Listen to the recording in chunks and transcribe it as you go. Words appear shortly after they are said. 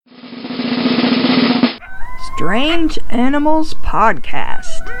Strange Animals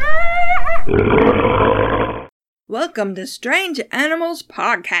Podcast. Welcome to Strange Animals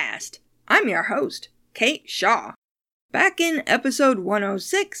Podcast. I'm your host, Kate Shaw. Back in episode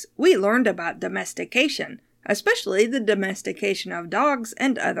 106, we learned about domestication, especially the domestication of dogs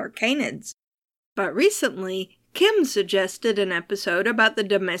and other canids. But recently, Kim suggested an episode about the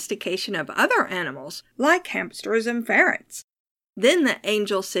domestication of other animals, like hamsters and ferrets. Then the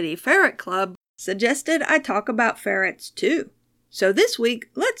Angel City Ferret Club suggested I talk about ferrets too. So this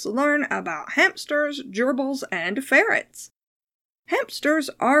week, let's learn about hamsters, gerbils, and ferrets. Hamsters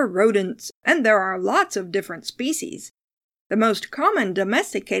are rodents, and there are lots of different species. The most common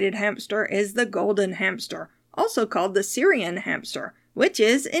domesticated hamster is the golden hamster, also called the Syrian hamster, which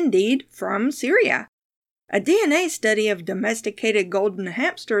is indeed from Syria. A DNA study of domesticated golden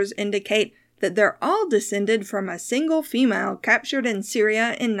hamsters indicate that they're all descended from a single female captured in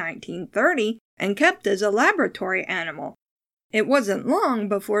Syria in 1930 and kept as a laboratory animal. It wasn't long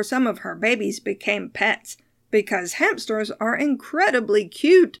before some of her babies became pets, because hamsters are incredibly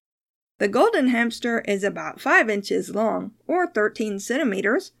cute. The golden hamster is about 5 inches long, or 13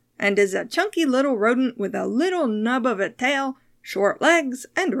 centimeters, and is a chunky little rodent with a little nub of a tail, short legs,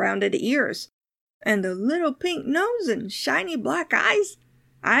 and rounded ears. And a little pink nose and shiny black eyes.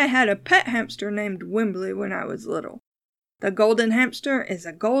 I had a pet hamster named Wembley when I was little. The golden hamster is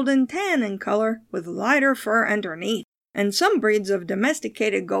a golden tan in color with lighter fur underneath, and some breeds of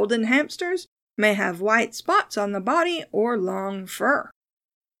domesticated golden hamsters may have white spots on the body or long fur.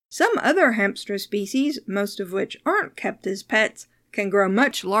 Some other hamster species, most of which aren't kept as pets, can grow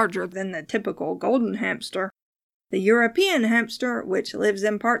much larger than the typical golden hamster. The European hamster, which lives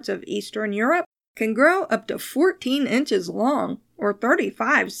in parts of Eastern Europe, can grow up to 14 inches long, or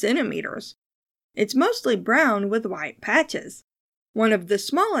 35 centimeters. It's mostly brown with white patches. One of the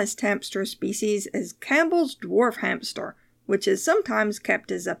smallest hamster species is Campbell's dwarf hamster, which is sometimes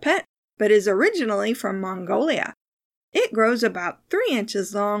kept as a pet, but is originally from Mongolia. It grows about 3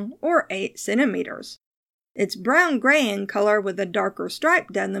 inches long, or 8 centimeters. It's brown-gray in color with a darker stripe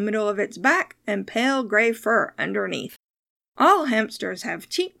down the middle of its back and pale gray fur underneath. All hamsters have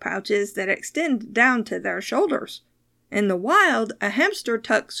cheek pouches that extend down to their shoulders. In the wild, a hamster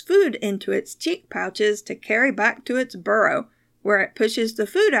tucks food into its cheek pouches to carry back to its burrow, where it pushes the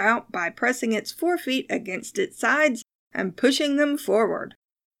food out by pressing its forefeet against its sides and pushing them forward.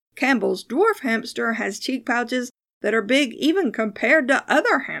 Campbell's dwarf hamster has cheek pouches that are big even compared to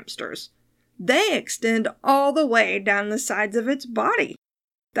other hamsters. They extend all the way down the sides of its body.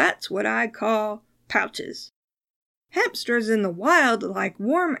 That's what I call pouches. Hamsters in the wild like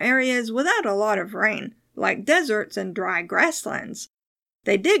warm areas without a lot of rain, like deserts and dry grasslands.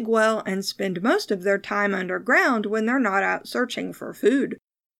 They dig well and spend most of their time underground when they're not out searching for food.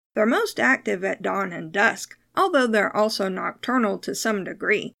 They're most active at dawn and dusk, although they're also nocturnal to some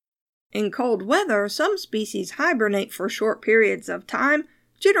degree. In cold weather, some species hibernate for short periods of time,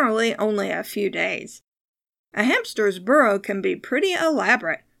 generally only a few days. A hamster's burrow can be pretty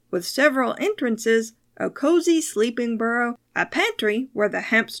elaborate, with several entrances, a cozy sleeping burrow, a pantry where the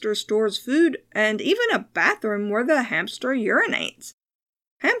hamster stores food, and even a bathroom where the hamster urinates.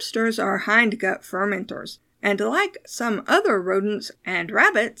 Hamsters are hindgut fermenters, and like some other rodents and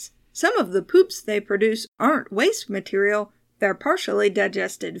rabbits, some of the poops they produce aren't waste material, they're partially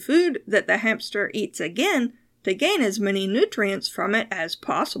digested food that the hamster eats again to gain as many nutrients from it as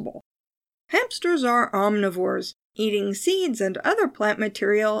possible. Hamsters are omnivores, eating seeds and other plant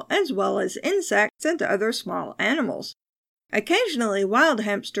material as well as insects and other small animals. Occasionally, wild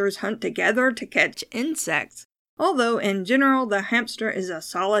hamsters hunt together to catch insects, although in general the hamster is a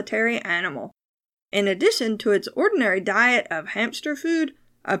solitary animal. In addition to its ordinary diet of hamster food,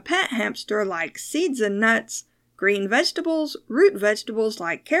 a pet hamster likes seeds and nuts, green vegetables, root vegetables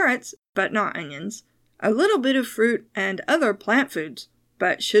like carrots, but not onions, a little bit of fruit, and other plant foods,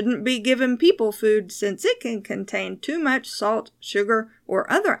 but shouldn't be given people food since it can contain too much salt, sugar, or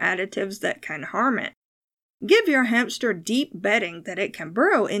other additives that can harm it. Give your hamster deep bedding that it can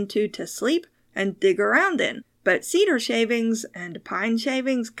burrow into to sleep and dig around in, but cedar shavings and pine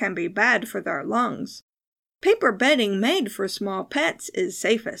shavings can be bad for their lungs. Paper bedding made for small pets is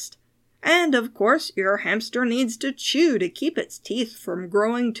safest. And of course, your hamster needs to chew to keep its teeth from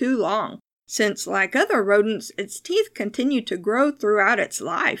growing too long, since like other rodents, its teeth continue to grow throughout its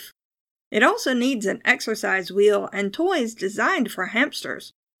life. It also needs an exercise wheel and toys designed for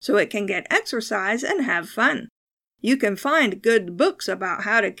hamsters, so it can get exercise and have fun. You can find good books about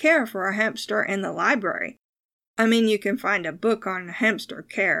how to care for a hamster in the library. You can find a book on hamster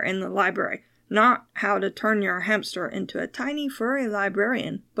care in the library, not how to turn your hamster into a tiny furry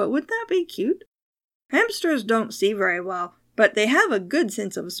librarian, but would that be cute? Hamsters don't see very well, but they have a good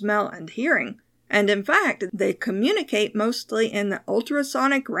sense of smell and hearing, and in fact, they communicate mostly in the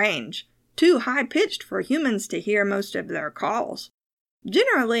ultrasonic range, too high-pitched for humans to hear most of their calls.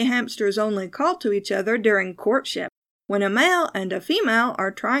 Generally, hamsters only call to each other during courtship, when a male and a female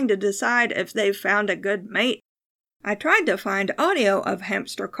are trying to decide if they've found a good mate. I tried to find audio of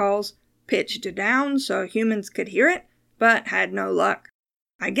hamster calls, pitched down so humans could hear it, but had no luck.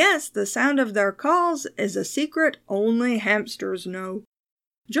 I guess the sound of their calls is a secret only hamsters know.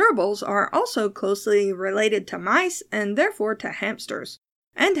 Gerbils are also closely related to mice and therefore to hamsters,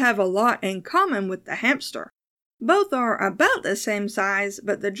 and have a lot in common with the hamster. Both are about the same size,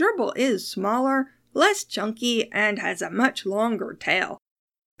 but the gerbil is smaller, less chunky, and has a much longer tail.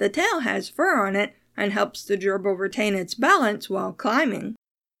 The tail has fur on it and helps the gerbil retain its balance while climbing.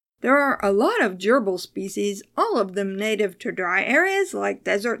 There are a lot of gerbil species, all of them native to dry areas like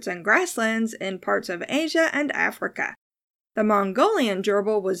deserts and grasslands in parts of Asia and Africa. The Mongolian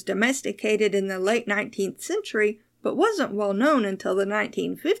gerbil was domesticated in the late 19th century, but wasn't well known until the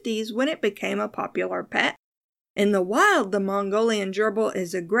 1950s when it became a popular pet. In the wild, the Mongolian gerbil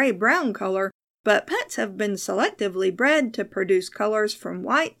is a gray-brown color, but pets have been selectively bred to produce colors from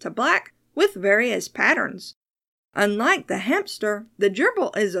white to black with various patterns. Unlike the hamster, the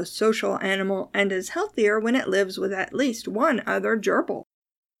gerbil is a social animal and is healthier when it lives with at least one other gerbil.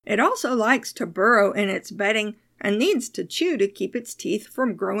 It also likes to burrow in its bedding and needs to chew to keep its teeth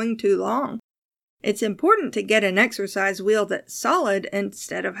from growing too long. It's important to get an exercise wheel that's solid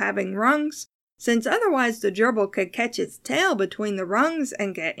instead of having rungs, since otherwise the gerbil could catch its tail between the rungs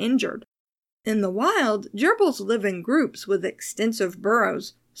and get injured. In the wild, gerbils live in groups with extensive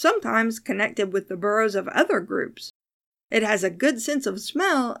burrows, sometimes connected with the burrows of other groups. It has a good sense of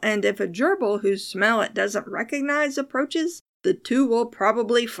smell, and if a gerbil whose smell it doesn't recognize approaches, the two will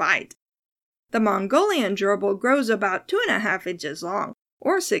probably fight. The Mongolian gerbil grows about 2.5 inches long,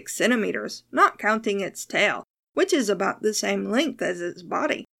 or 6 centimeters, not counting its tail, which is about the same length as its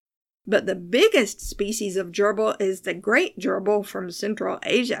body. But the biggest species of gerbil is the great gerbil from Central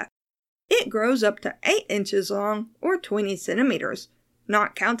Asia. It grows up to 8 inches long, or 20 centimeters,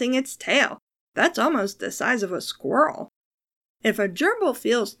 not counting its tail. That's almost the size of a squirrel. If a gerbil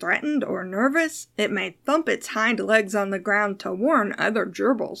feels threatened or nervous, it may thump its hind legs on the ground to warn other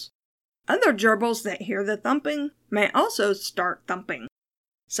gerbils. Other gerbils that hear the thumping may also start thumping.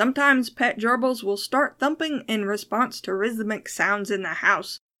 Sometimes pet gerbils will start thumping in response to rhythmic sounds in the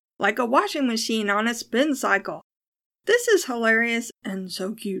house, like a washing machine on a spin cycle. This is hilarious and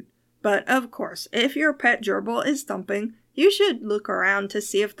so cute. But of course, if your pet gerbil is thumping, you should look around to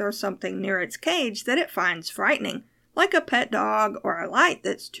see if there's something near its cage that it finds frightening, like a pet dog or a light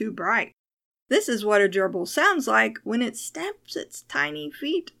that's too bright. This is what a gerbil sounds like when it stamps its tiny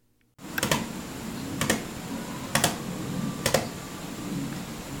feet.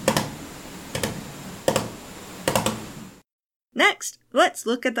 Next, let's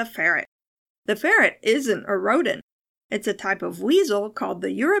look at the ferret. The ferret isn't a rodent. It's a type of weasel called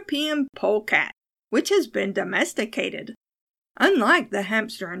the European polecat, which has been domesticated. Unlike the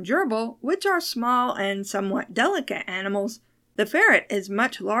hamster and gerbil, which are small and somewhat delicate animals, the ferret is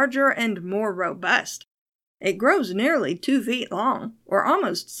much larger and more robust. It grows nearly 2 feet long, or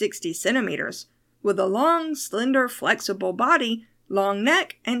almost 60 centimeters, with a long, slender, flexible body, long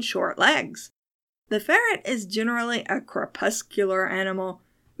neck, and short legs. The ferret is generally a crepuscular animal,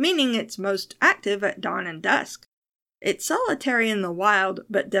 meaning it's most active at dawn and dusk. It's solitary in the wild,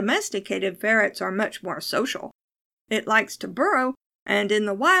 but domesticated ferrets are much more social. It likes to burrow, and in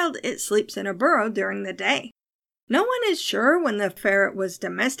the wild it sleeps in a burrow during the day. No one is sure when the ferret was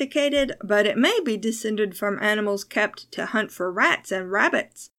domesticated, but it may be descended from animals kept to hunt for rats and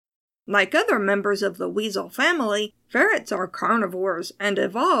rabbits. Like other members of the weasel family, ferrets are carnivores and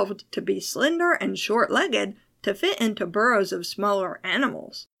evolved to be slender and short-legged to fit into burrows of smaller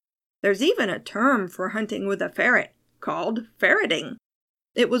animals. There's even a term for hunting with a ferret, called ferreting.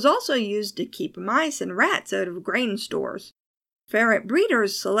 It was also used to keep mice and rats out of grain stores. Ferret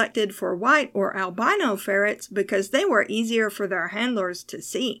breeders selected for white or albino ferrets because they were easier for their handlers to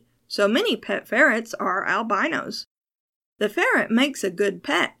see, so many pet ferrets are albinos. The ferret makes a good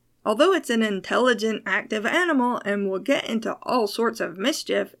pet, although it's an intelligent, active animal and will get into all sorts of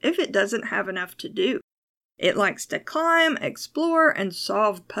mischief if it doesn't have enough to do. It likes to climb, explore, and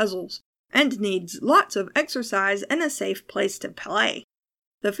solve puzzles, and needs lots of exercise and a safe place to play.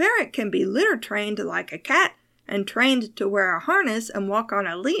 The ferret can be litter trained like a cat and trained to wear a harness and walk on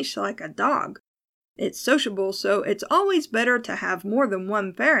a leash like a dog. It's sociable, so it's always better to have more than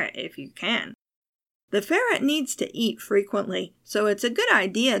one ferret if you can. The ferret needs to eat frequently, so it's a good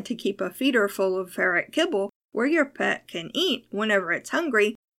idea to keep a feeder full of ferret kibble where your pet can eat whenever it's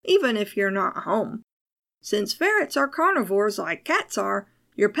hungry, even if you're not home. Since ferrets are carnivores like cats are,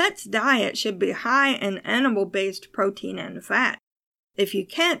 your pet's diet should be high in animal-based protein and fat. If you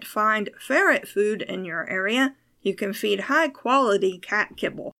can't find ferret food in your area, you can feed high-quality cat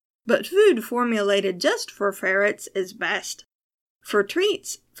kibble, but food formulated just for ferrets is best. For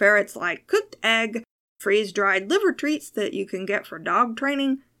treats, ferrets like cooked egg, freeze-dried liver treats that you can get for dog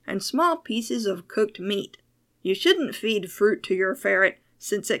training, and small pieces of cooked meat. You shouldn't feed fruit to your ferret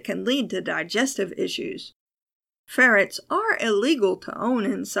since it can lead to digestive issues. Ferrets are illegal to own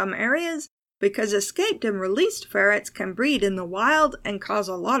in some areas because escaped and released ferrets can breed in the wild and cause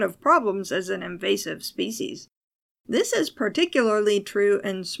a lot of problems as an invasive species. This is particularly true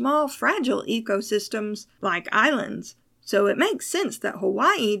in small, fragile ecosystems like islands, so it makes sense that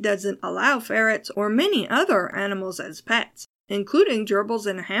Hawaii doesn't allow ferrets or many other animals as pets, including gerbils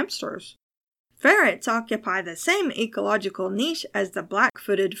and hamsters. Ferrets occupy the same ecological niche as the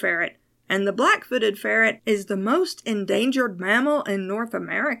black-footed ferret, and the black-footed ferret is the most endangered mammal in North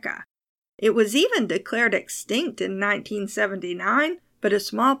America. It was even declared extinct in 1979, but a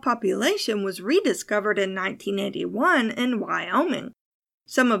small population was rediscovered in 1981 in Wyoming.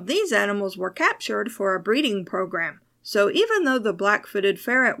 Some of these animals were captured for a breeding program, so even though the black-footed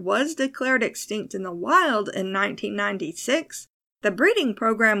ferret was declared extinct in the wild in 1996, the breeding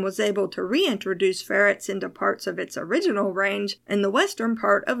program was able to reintroduce ferrets into parts of its original range in the western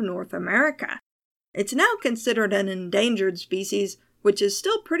part of North America. It's now considered an endangered species, which is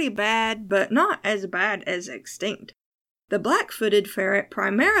still pretty bad, but not as bad as extinct. The black-footed ferret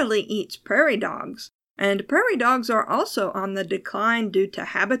primarily eats prairie dogs, and prairie dogs are also on the decline due to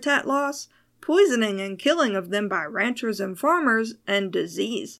habitat loss, poisoning and killing of them by ranchers and farmers, and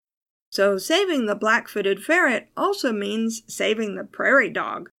disease. So saving the black-footed ferret also means saving the prairie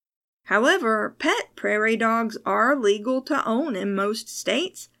dog. However, pet prairie dogs are legal to own in most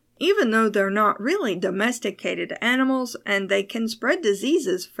states, even though they're not really domesticated animals and they can spread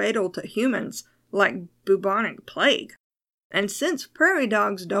diseases fatal to humans, like bubonic plague. And since prairie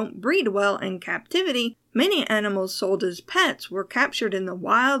dogs don't breed well in captivity, many animals sold as pets were captured in the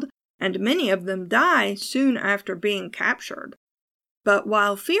wild, and many of them die soon after being captured. But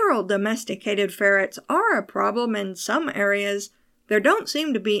while feral domesticated ferrets are a problem in some areas, there don't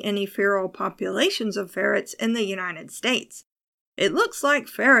seem to be any feral populations of ferrets in the United States. It looks like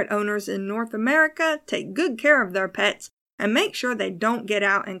ferret owners in North America take good care of their pets and make sure they don't get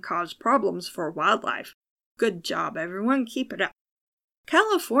out and cause problems for wildlife. Good job, everyone. Keep it up.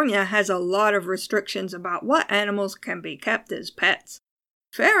 California has a lot of restrictions about what animals can be kept as pets.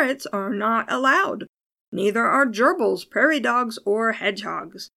 Ferrets are not allowed. Neither are gerbils, prairie dogs, or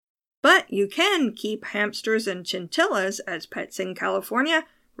hedgehogs. But you can keep hamsters and chinchillas as pets in California,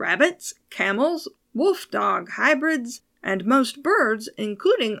 rabbits, camels, wolf dog hybrids, and most birds,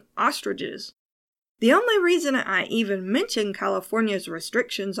 including ostriches. The only reason I even mention California's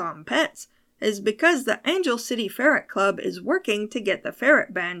restrictions on pets is because the Angel City Ferret Club is working to get the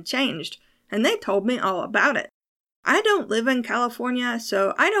ferret ban changed, and they told me all about it. I don't live in California,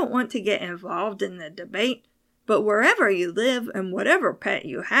 so I don't want to get involved in the debate, but wherever you live and whatever pet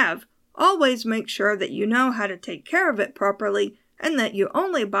you have, always make sure that you know how to take care of it properly and that you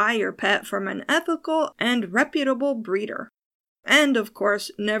only buy your pet from an ethical and reputable breeder. And, of course,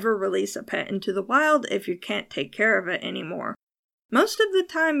 never release a pet into the wild if you can't take care of it anymore. Most of the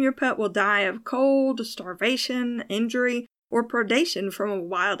time your pet will die of cold, starvation, injury, or predation from a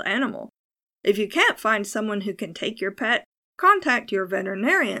wild animal. If you can't find someone who can take your pet, contact your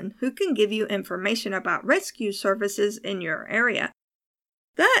veterinarian who can give you information about rescue services in your area.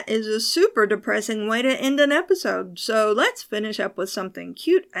 That is a super depressing way to end an episode, so let's finish up with something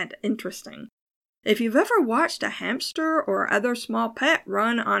cute and interesting. If you've ever watched a hamster or other small pet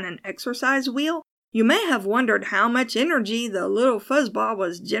run on an exercise wheel, you may have wondered how much energy the little fuzzball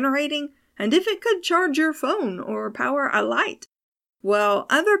was generating and if it could charge your phone or power a light. Well,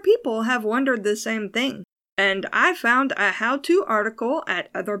 other people have wondered the same thing, and I found a how-to article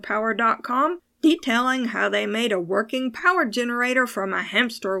at otherpower.com detailing how they made a working power generator from a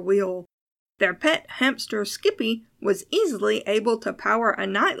hamster wheel. Their pet hamster Skippy was easily able to power a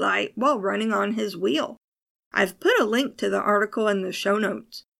nightlight while running on his wheel. I've put a link to the article in the show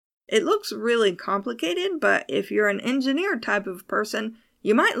notes. It looks really complicated, but if you're an engineer type of person,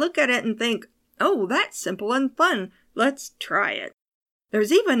 you might look at it and think, oh, that's simple and fun, let's try it.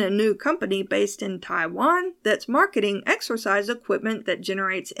 There's even a new company based in Taiwan that's marketing exercise equipment that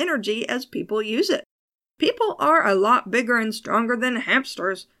generates energy as people use it. People are a lot bigger and stronger than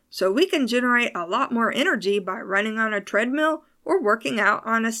hamsters, so we can generate a lot more energy by running on a treadmill or working out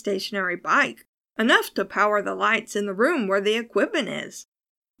on a stationary bike, enough to power the lights in the room where the equipment is.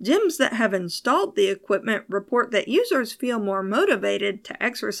 Gyms that have installed the equipment report that users feel more motivated to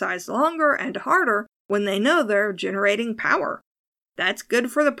exercise longer and harder when they know they're generating power. That's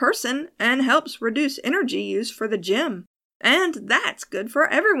good for the person and helps reduce energy use for the gym. And that's good for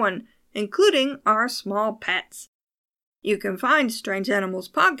everyone, including our small pets. You can find Strange Animals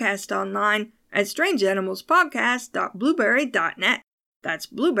Podcast online at strangeanimalspodcast.blueberry.net. That's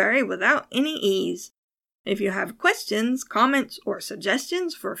blueberry without any E's. If you have questions, comments, or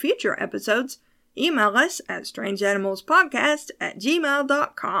suggestions for future episodes, email us at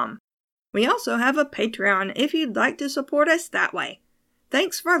strangeanimalspodcast@gmail.com. We also have a Patreon if you'd like to support us that way.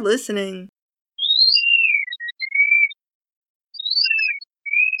 Thanks for listening.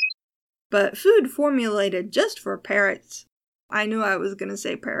 But food formulated just for parrots. I knew I was going to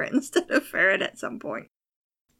say parrot instead of ferret at some point.